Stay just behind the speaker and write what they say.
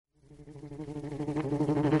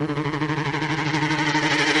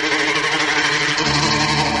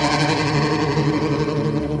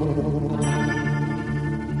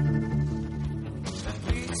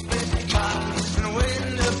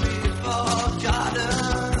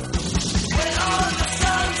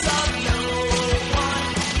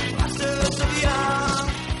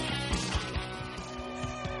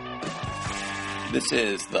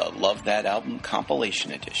This is the Love That Album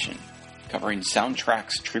Compilation Edition, covering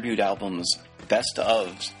soundtracks, tribute albums, best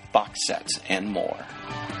ofs, box sets, and more.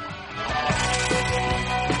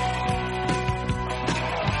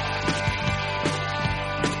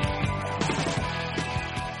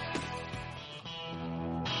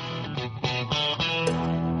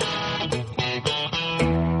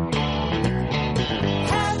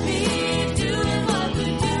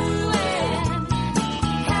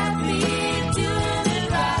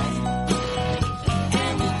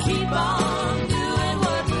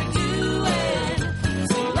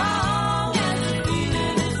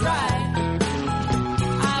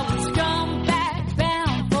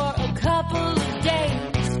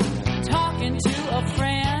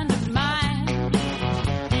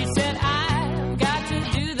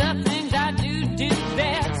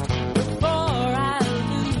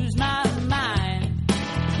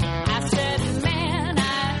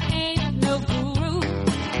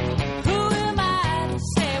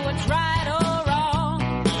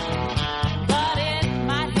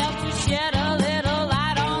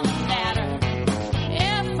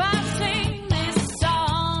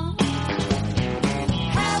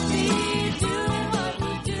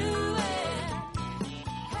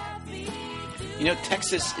 You know,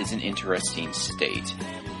 Texas is an interesting state.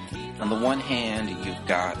 On the one hand, you've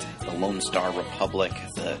got the Lone Star Republic,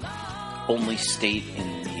 the only state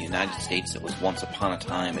in the United States that was once upon a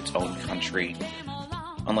time its own country,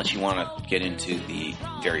 unless you want to get into the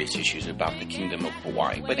various issues about the Kingdom of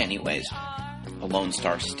Hawaii. But anyways, the Lone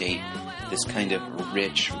Star State, this kind of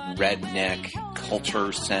rich, redneck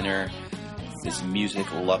culture center, this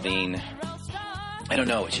music-loving, I don't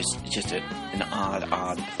know, it's just an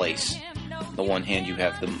odd place. On the one hand, you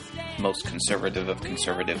have the most conservative of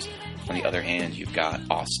conservatives. On the other hand, you've got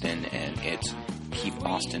Austin and its Keep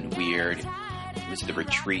Austin Weird. It was the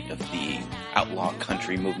retreat of the outlaw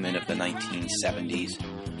country movement of the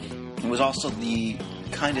 1970s. It was also the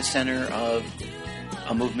kind of center of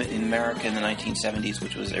a movement in America in the 1970s,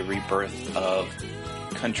 which was a rebirth of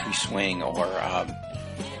country swing or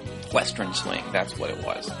western swing. That's what it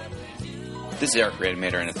was. This is Eric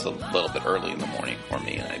Reanimator, and it's a little bit early in the morning for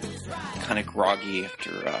me, and I'm kind of groggy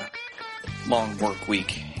after a long work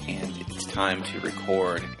week, and it's time to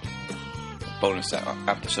record a bonus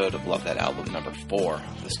episode of Love That Album number 4.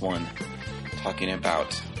 This one talking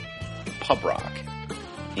about pub rock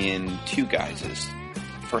in two guises.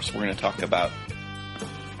 First, we're going to talk about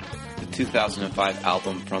the 2005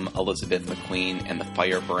 album from Elizabeth McQueen and the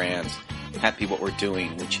Firebrands, Happy What We're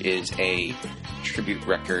Doing, which is a tribute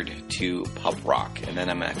record to pub rock. And then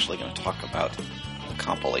I'm actually going to talk about a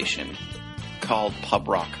compilation called Pub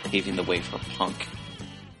Rock, Paving the Way for Punk.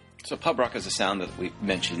 So pub rock is a sound that we've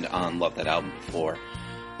mentioned on Love That Album before.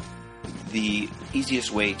 The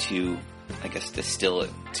easiest way to, I guess, distill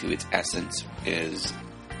it to its essence is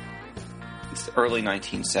it's the early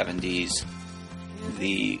 1970s,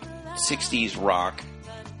 the 60s rock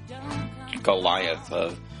Goliath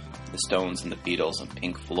of the Stones and the Beatles and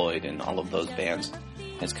Pink Floyd and all of those bands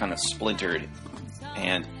has kind of splintered,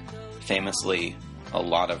 and famously a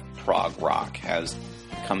lot of prog rock has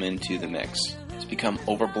come into the mix. It's become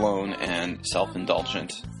overblown and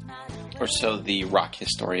self-indulgent, or so the rock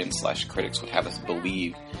historians / critics would have us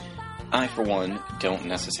believe. I, for one, don't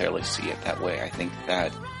necessarily see it that way. I think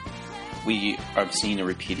that we are seeing a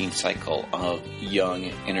repeating cycle of young,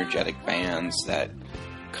 energetic bands that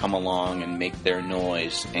come along and make their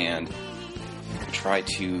noise and try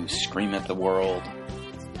to scream at the world.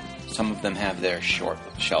 Some of them have their short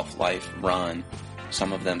shelf life run.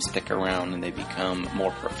 Some of them stick around and they become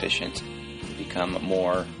more proficient, they become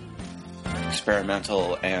more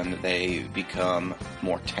experimental, and they become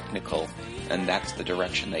more technical, and that's the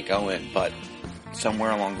direction they go in. But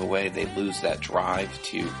somewhere along the way they lose that drive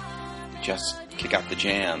to just kick out the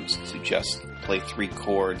jams, to just play 3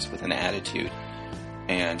 chords with an attitude.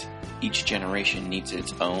 And each generation needs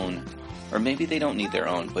its own, or maybe they don't need their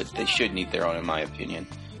own, but they should need their own, in my opinion.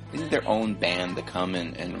 They need their own band to come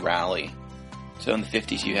in and rally. So in the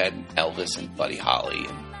 50s, you had Elvis and Buddy Holly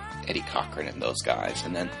and Eddie Cochran and those guys.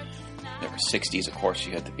 And then in the 60s, of course,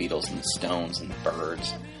 you had the Beatles and the Stones and the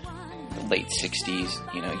Byrds. In the late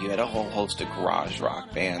 60s, you know, you had a whole host of garage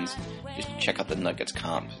rock bands. Just check out the Nuggets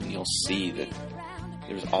comp, and you'll see that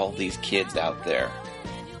there's all these kids out there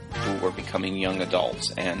who were becoming young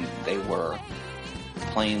adults, and they were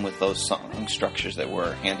playing with those song structures that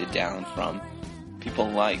were handed down from people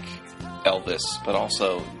like Elvis, but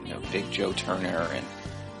also, you know, Big Joe Turner and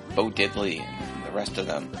Bo Diddley and the rest of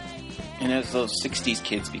them. And as those 60s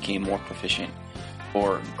kids became more proficient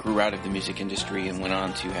or grew out of the music industry and went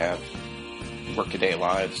on to have workaday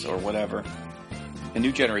lives or whatever, a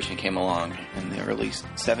new generation came along in the early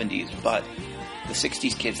 70s, but the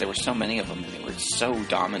 60s kids, there were so many of them, and they were so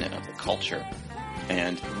dominant of the culture.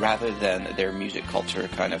 And rather than their music culture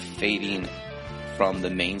kind of fading from the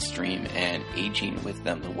mainstream and aging with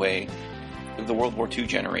them the way the World War II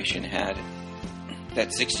generation had, that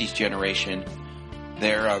 60s generation,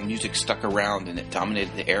 their music stuck around, and it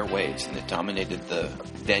dominated the airwaves, and it dominated the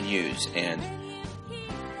venues, and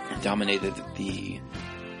it dominated the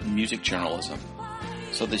music journalism.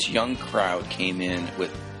 So this young crowd came in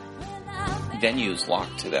with venues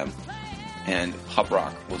locked to them, and pub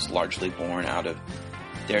rock was largely born out of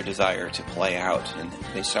their desire to play out, and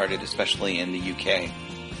they started especially in the UK,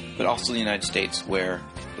 but also the United States, where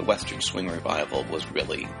the Western Swing Revival was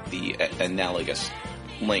really the analogous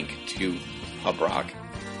link to pub rock.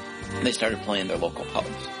 And they started playing their local pubs.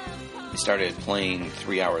 They started playing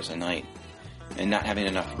 3 hours a night, and not having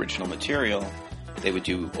enough original material, they would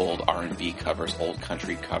do old R&B covers, old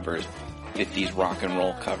country covers, 50s rock and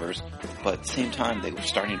roll covers, but at the same time they were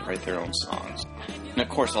starting to write their own songs. And of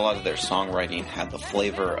course a lot of their songwriting had the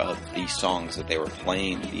flavor of the songs that they were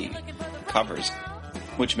playing, the covers,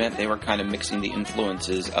 which meant they were kind of mixing the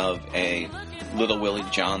influences of a Little Willie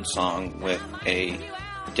John song with a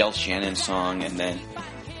Del Shannon song, and then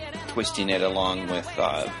twisting it along with,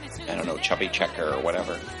 Chubby Checker or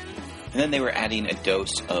whatever. And then they were adding a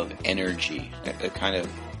dose of energy, a kind of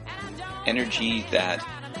energy that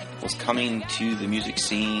was coming to the music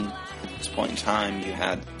scene. At this point in time, you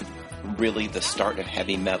had really the start of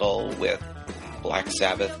heavy metal with Black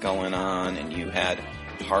Sabbath going on, and you had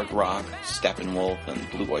hard rock, Steppenwolf and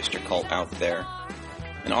Blue Oyster Cult out there.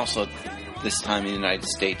 And also, this time in the United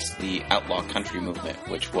States, the outlaw country movement,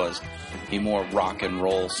 which was a more rock and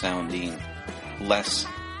roll sounding, less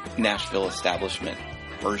Nashville establishment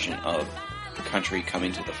version of country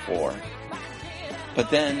coming to the fore.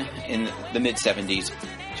 But then, in the mid-70s,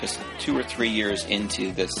 just 2 or 3 years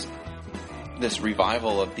into this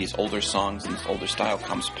revival of these older songs and this older style,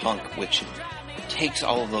 comes punk, which takes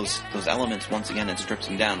all of those elements once again and strips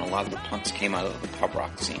them down. A lot of the punks came out of the pub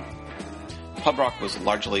rock scene. Pub rock was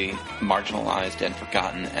largely marginalized and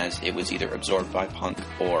forgotten, as it was either absorbed by punk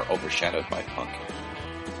or overshadowed by punk.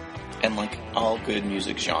 And like all good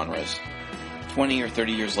music genres, 20 or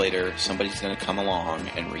 30 years later, somebody's going to come along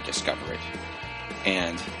and rediscover it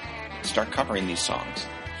and start covering these songs.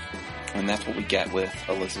 And that's what we get with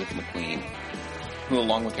Elizabeth McQueen, who,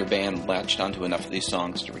 along with her band, latched onto enough of these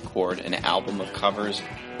songs to record an album of covers.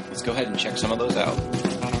 Let's go ahead and check some of those out.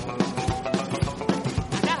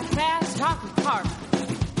 I got a fast-talking partner.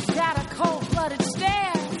 She's got a cold-blooded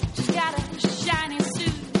stare. She's got a shiny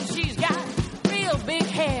suit. She's got real big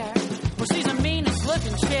hair. Well, she's the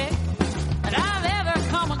meanest-looking chick that I've ever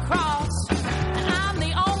come across. And I'm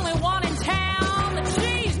the only one in town that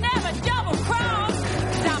she's never double-crossed.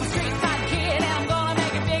 'Cause I'm a street-fight kid, and I'm gonna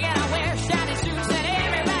make it big, and I wear shiny suits, and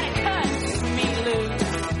everybody cuts me loose.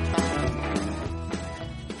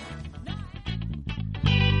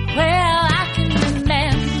 Well, I can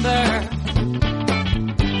remember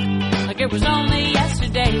like it was only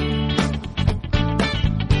yesterday.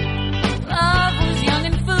 Love was young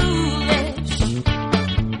and foolish,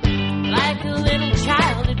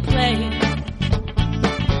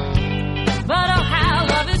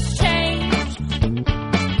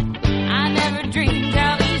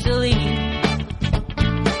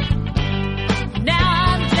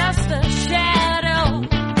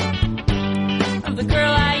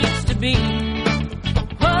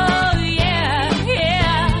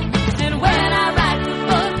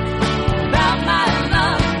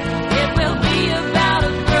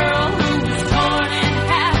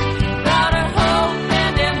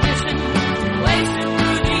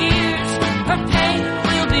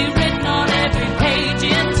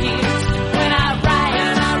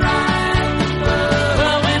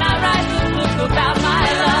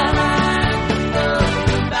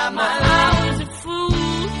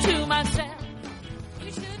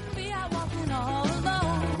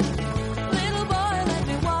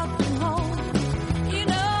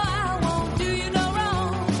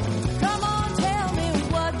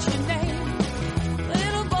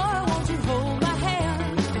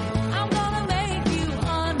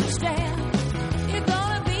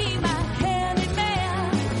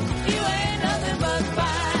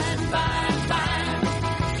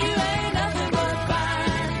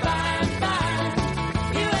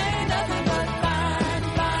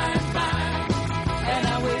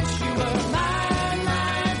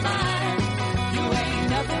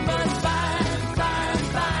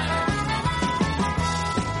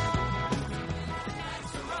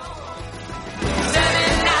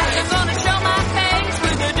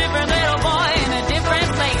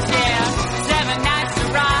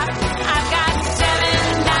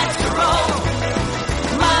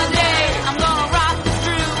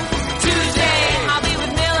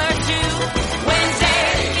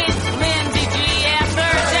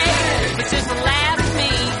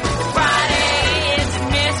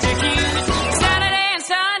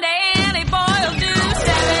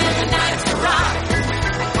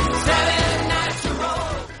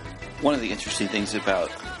 interesting things about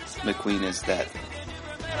McQueen is that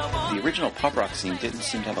the original pub rock scene didn't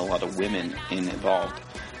seem to have a lot of women involved.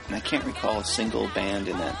 And I can't recall a single band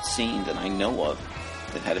in that scene that I know of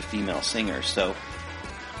that had a female singer. So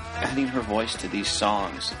adding her voice to these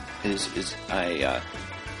songs is a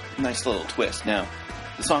nice little twist. Now,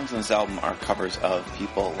 the songs on this album are covers of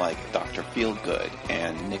people like Dr. Feelgood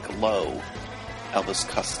and Nick Lowe, Elvis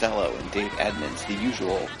Costello, and Dave Edmunds, the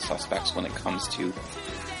usual suspects when it comes to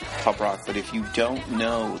pub rock. But if you don't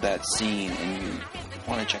know that scene and you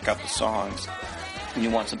want to check out the songs and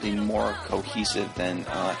you want something more cohesive than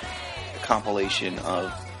a compilation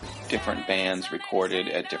of different bands recorded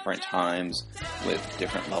at different times with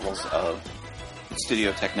different levels of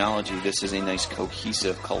studio technology, this is a nice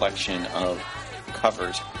cohesive collection of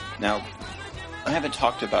covers. Now, I haven't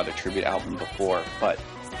talked about a tribute album before, but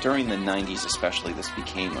during the 90s especially, this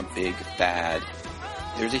became a big fad.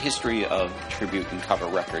 There's a history of tribute and cover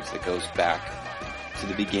records that goes back to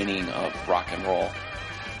the beginning of rock and roll.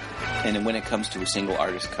 And when it comes to a single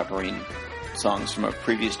artist covering songs from a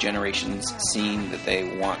previous generation's scene that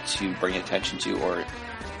they want to bring attention to or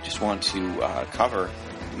just want to cover,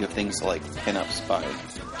 you have things like Pinups by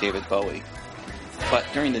David Bowie. But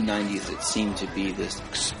during the 90s, it seemed to be this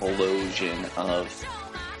explosion of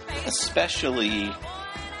especially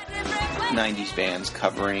 90s bands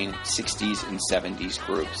covering 60s and 70s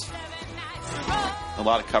groups. A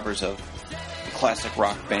lot of covers of classic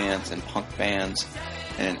rock bands and punk bands,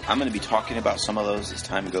 and I'm going to be talking about some of those as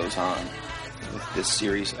time goes on with this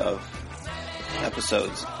series of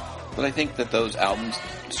episodes. But I think that those albums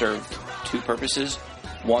served two purposes.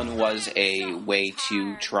 One was a way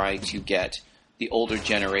to try to get the older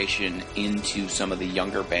generation into some of the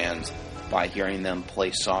younger bands by hearing them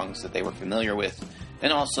play songs that they were familiar with,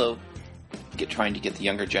 and also trying to get the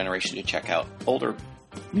younger generation to check out older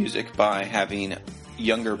music by having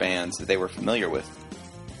younger bands that they were familiar with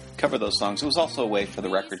cover those songs. It was also a way for the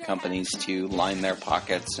record companies to line their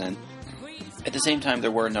pockets, and at the same time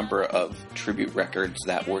there were a number of tribute records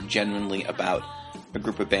that were genuinely about a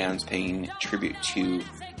group of bands paying tribute to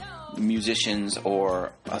musicians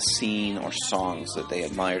or a scene or songs that they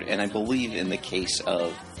admired. And I believe in the case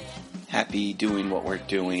of Happy Doing What We're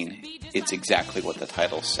Doing, it's exactly what the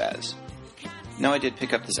title says. Now, I did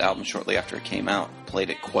pick up this album shortly after it came out, played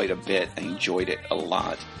it quite a bit, I enjoyed it a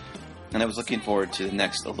lot, and I was looking forward to the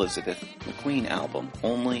next Elizabeth McQueen album,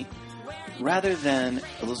 only rather than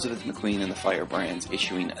Elizabeth McQueen and the Firebrands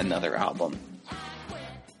issuing another album,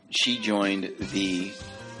 she joined the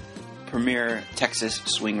premier Texas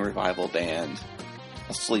swing revival band,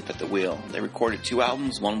 Asleep at the Wheel. They recorded two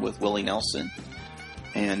albums, one with Willie Nelson,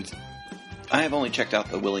 and I have only checked out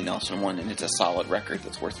the Willie Nelson one, and it's a solid record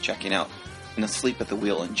that's worth checking out. And Asleep at the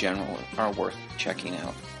Wheel in general are worth checking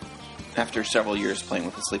out. After several years playing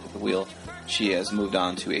with Asleep at the Wheel, she has moved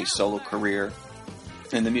on to a solo career,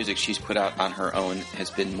 and the music she's put out on her own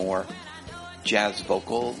has been more jazz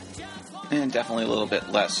vocal and definitely a little bit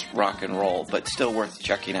less rock and roll, but still worth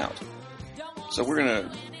checking out. So we're going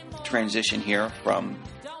to transition here from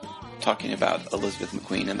talking about Elizabeth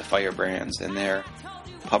McQueen and the Firebrands and their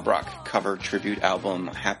pub rock cover tribute album,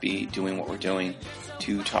 Happy Doing What We're Doing,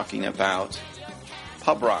 to talking about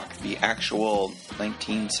pub rock, the actual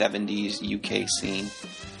 1970s UK scene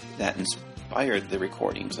that inspired the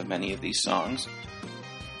recordings of many of these songs.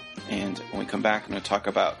 And when we come back, I'm going to talk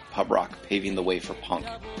about pub rock paving the way for punk.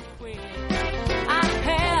 I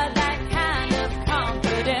had that kind of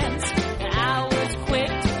confidence, and I was quick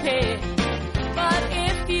to pick. But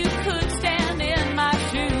if you could stand in my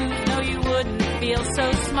shoes, no, you wouldn't feel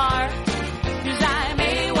so smart. 'Cause I'm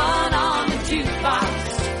A1 on the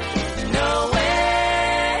jukebox, nowhere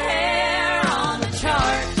on the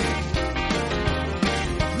chart.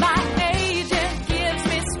 My agent gives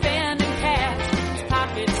me spending cash, his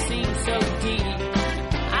pockets seem so deep.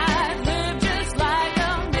 I'd live just like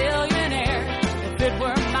a millionaire if it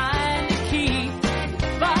were mine to keep.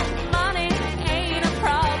 But money ain't a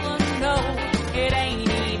problem, no, it ain't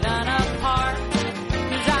even a part.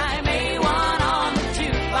 'Cause I'm A1 on the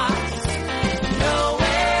jukebox,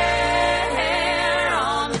 nowhere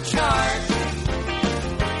on the chart.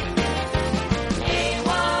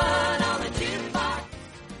 A1 on the jukebox.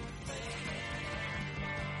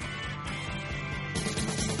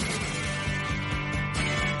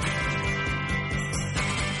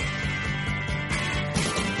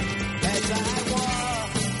 As I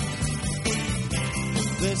walk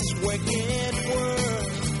this wicked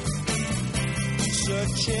world,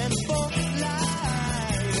 searching for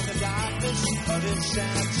light in the darkness of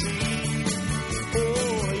insanity.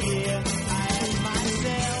 Oh yeah, I ask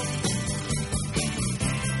myself,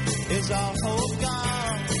 is all hope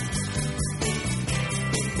gone?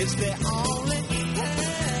 is the only pain,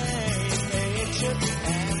 hatred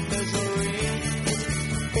and misery.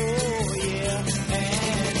 Oh yeah,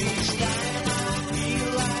 and each time I feel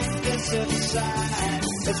like this inside,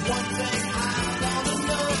 it's one thing I wanna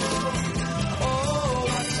know. Oh,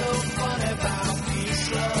 what's so funny about peace,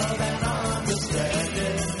 love, and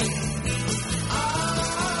understanding? Oh,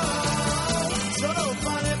 so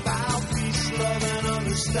funny about peace, love, and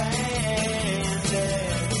understanding.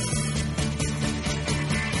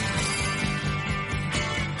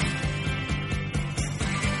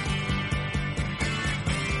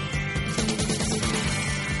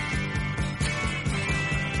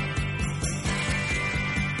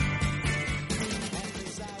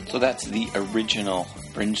 So that's the original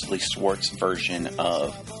Brinsley Schwartz version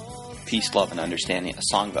of Peace, Love, and Understanding, a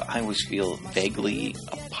song that I always feel vaguely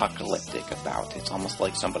apocalyptic about. It's almost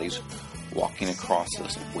like somebody's walking across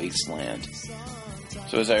this wasteland.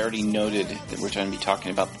 So as I already noted, we're going to be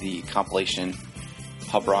talking about the compilation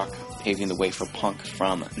Pub Rock Paving the Way for Punk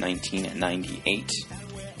from 1998.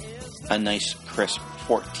 A nice, crisp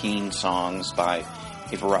 14 songs by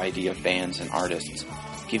a variety of bands and artists,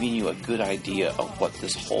 giving you a good idea of what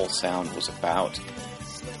this whole sound was about.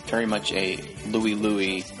 Very much a Louie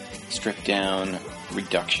Louie stripped down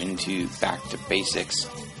reduction to back to basics.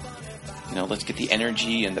 You know, let's get the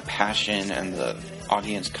energy and the passion and the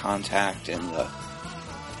audience contact and the,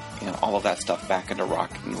 you know, all of that stuff back into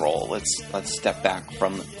rock and roll. Let's step back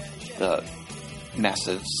from the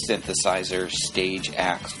massive synthesizer stage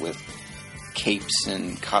acts with capes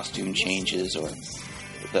and costume changes, or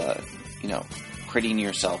the, you know, prettying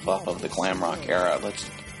yourself up of the glam rock era. Let's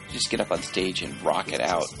just get up on stage and rock it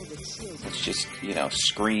out. Let's just, you know,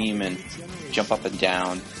 scream and jump up and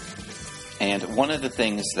down. And one of the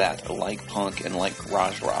things that, like punk and like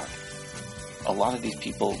garage rock, a lot of these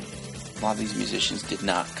people, a lot of these musicians did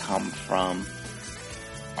not come from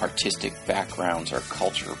artistic backgrounds or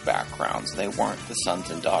culture backgrounds. They weren't the sons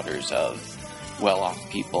and daughters of well-off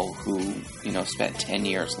people who, you know, spent 10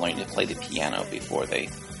 years learning to play the piano before they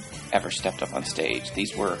ever stepped up on stage.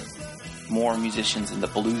 These were more musicians in the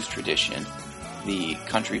blues tradition, the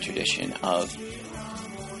country tradition of,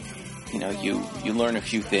 you know, you learn a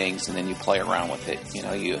few things and then you play around with it. You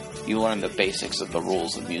know, you learn the basics of the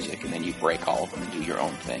rules of music and then you break all of them and do your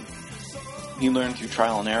own thing. You learn through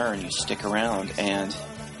trial and error and you stick around, and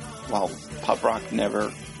while pub rock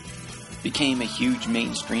never became a huge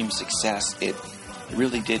mainstream success, it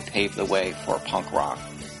really did pave the way for punk rock.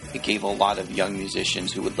 It gave a lot of young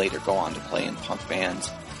musicians who would later go on to play in punk bands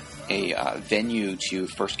a venue to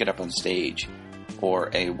first get up on stage, or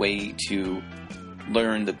a way to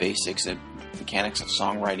learn the basics and mechanics of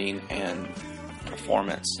songwriting and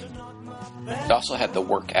performance. It also had the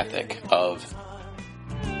work ethic of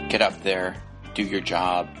get up there, do your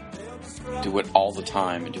job, do it all the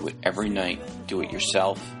time, and do it every night, do it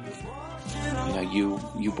yourself. You know,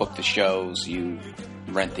 you book the shows, you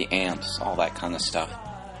rent the amps, all that kind of stuff.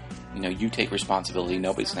 You know, you take responsibility.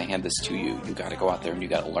 Nobody's going to hand this to you. You got to go out there and you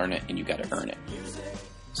got to learn it and you got to earn it.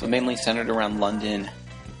 So mainly centered around London,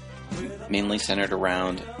 mainly centered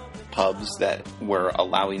around pubs that were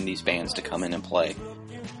allowing these bands to come in and play.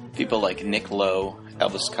 People like Nick Lowe,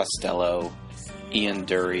 Elvis Costello, Ian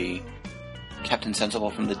Dury, Captain Sensible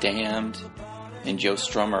from The Damned, and Joe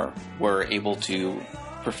Strummer were able to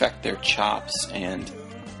perfect their chops. And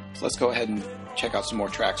so let's go ahead and check out some more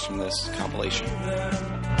tracks from this compilation.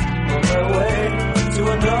 On their way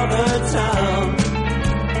to another town,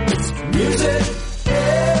 it's music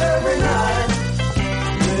every night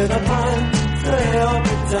with a pint to help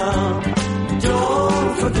it down.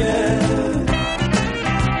 Don't forget,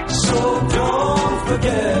 so don't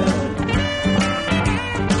forget,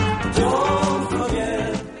 don't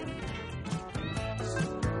forget.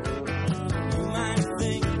 You might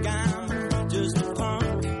think I'm just a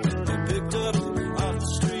punk who picked up off the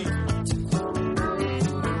street.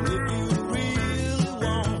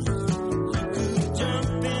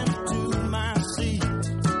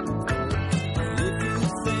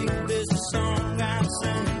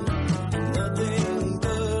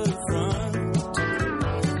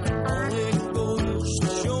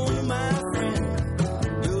 Show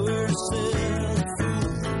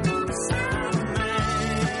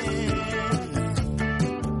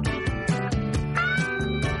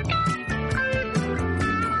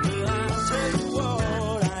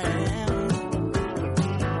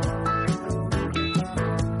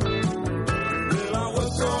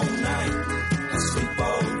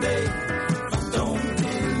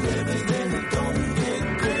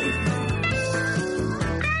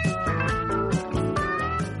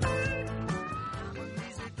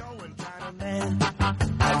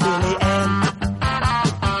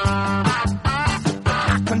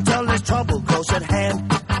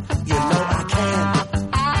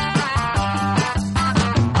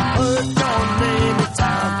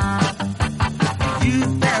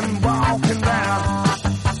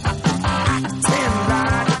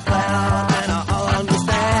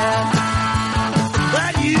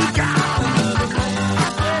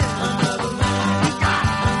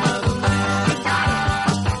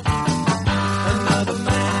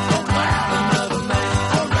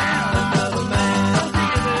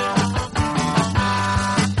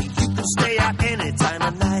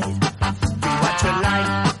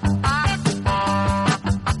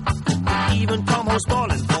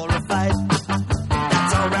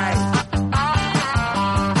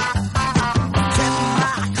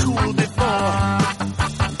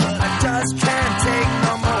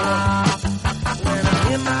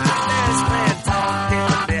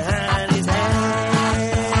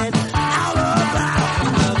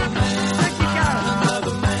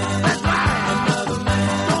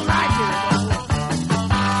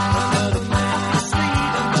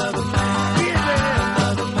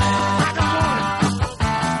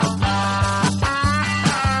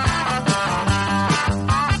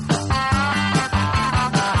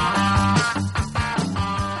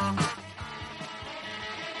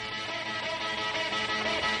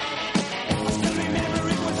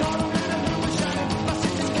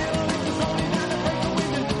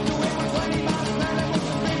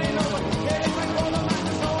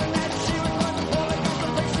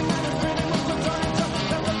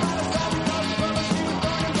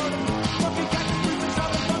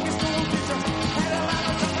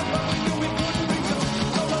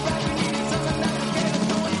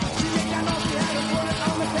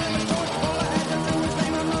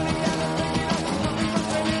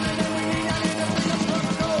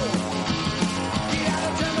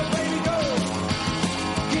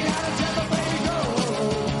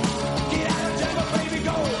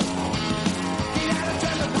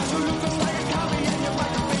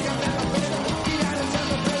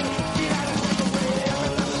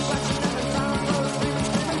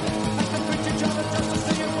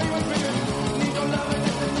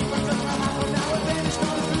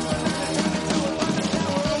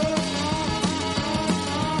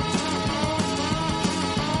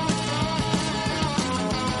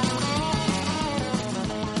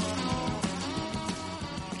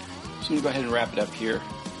to go ahead and wrap it up here.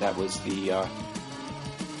 That was the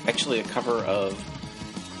actually a cover of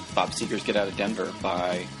Bob Seger's Get Out of Denver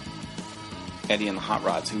by Eddie and the Hot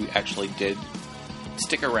Rods, who actually did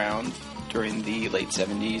stick around during the late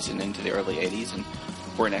 70s and into the early 80s and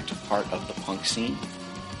were an active part of the punk scene.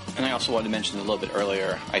 And I also wanted to mention a little bit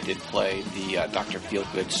earlier, I did play the Dr.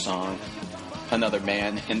 Feelgood song, Another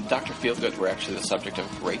Man. And Dr. Feelgood were actually the subject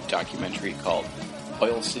of a great documentary called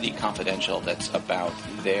Oil City Confidential that's about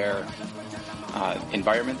their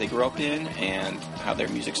environment they grew up in and how their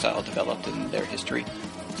music style developed and their history.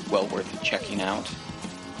 It's well worth checking out.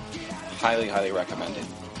 Highly, highly recommended.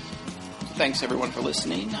 Thanks everyone for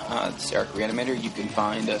listening. This is Eric Reanimator. You can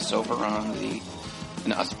find us over on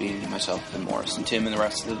and us being myself and Morris and Tim and the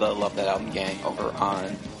rest of the Love That Album gang over on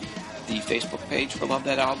the Facebook page for Love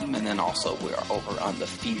That Album, and then also we're over on the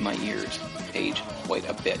Feed My Ears page quite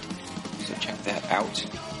a bit. So check that out.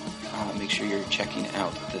 Make sure you're checking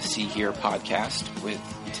out the See Here podcast with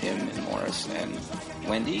Tim and Morris and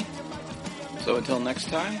Wendy. So until next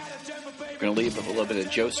time, we're going to leave with a little bit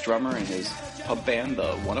of Joe Strummer and his pub band,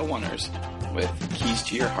 the 101ers, with Keys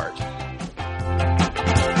to Your Heart.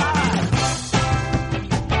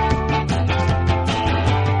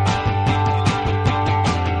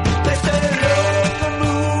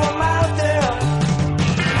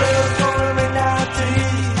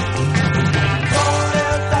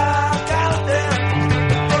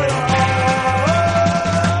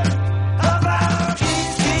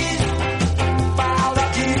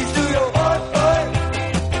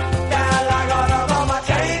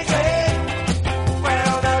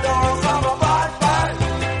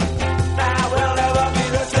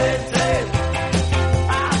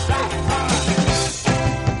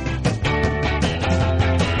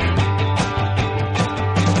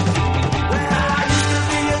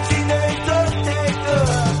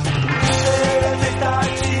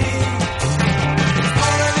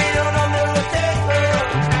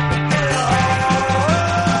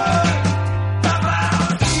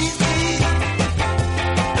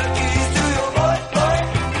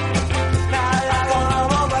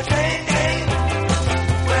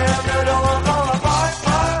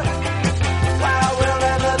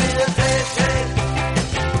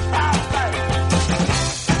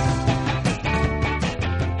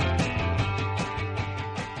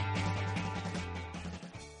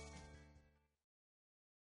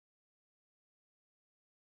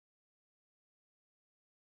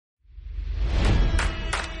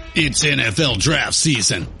 It's NFL draft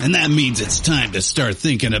season, and that means it's time to start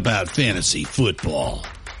thinking about fantasy football.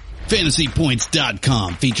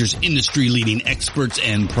 FantasyPoints.com features industry-leading experts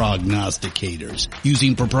and prognosticators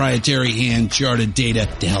using proprietary hand-charted data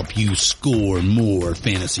to help you score more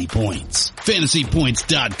fantasy points.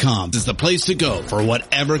 FantasyPoints.com is the place to go for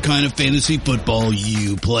whatever kind of fantasy football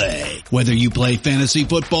you play. Whether you play fantasy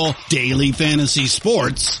football, daily fantasy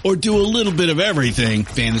sports, or do a little bit of everything,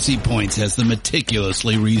 Fantasy Points has the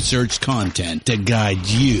meticulously researched content to guide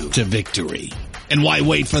you to victory. And why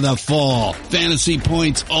wait for the fall? Fantasy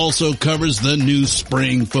Points also covers the new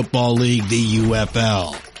spring football league, the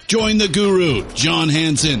UFL. Join the guru, John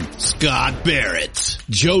Hansen, Scott Barrett,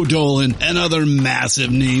 Joe Dolan, and other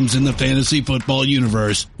massive names in the fantasy football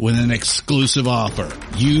universe with an exclusive offer.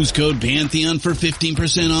 Use code Pantheon for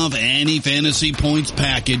 15% off any Fantasy Points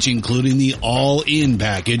package, including the all-in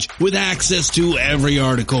package, with access to every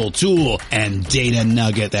article, tool, and data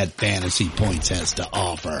nugget that Fantasy Points has to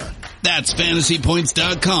offer. That's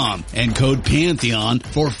FantasyPoints.com and code Pantheon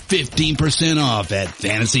for 15% off at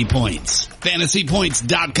Fantasy Points.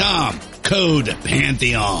 FantasyPoints.com, code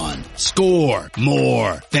Pantheon. Score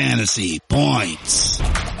more fantasy points.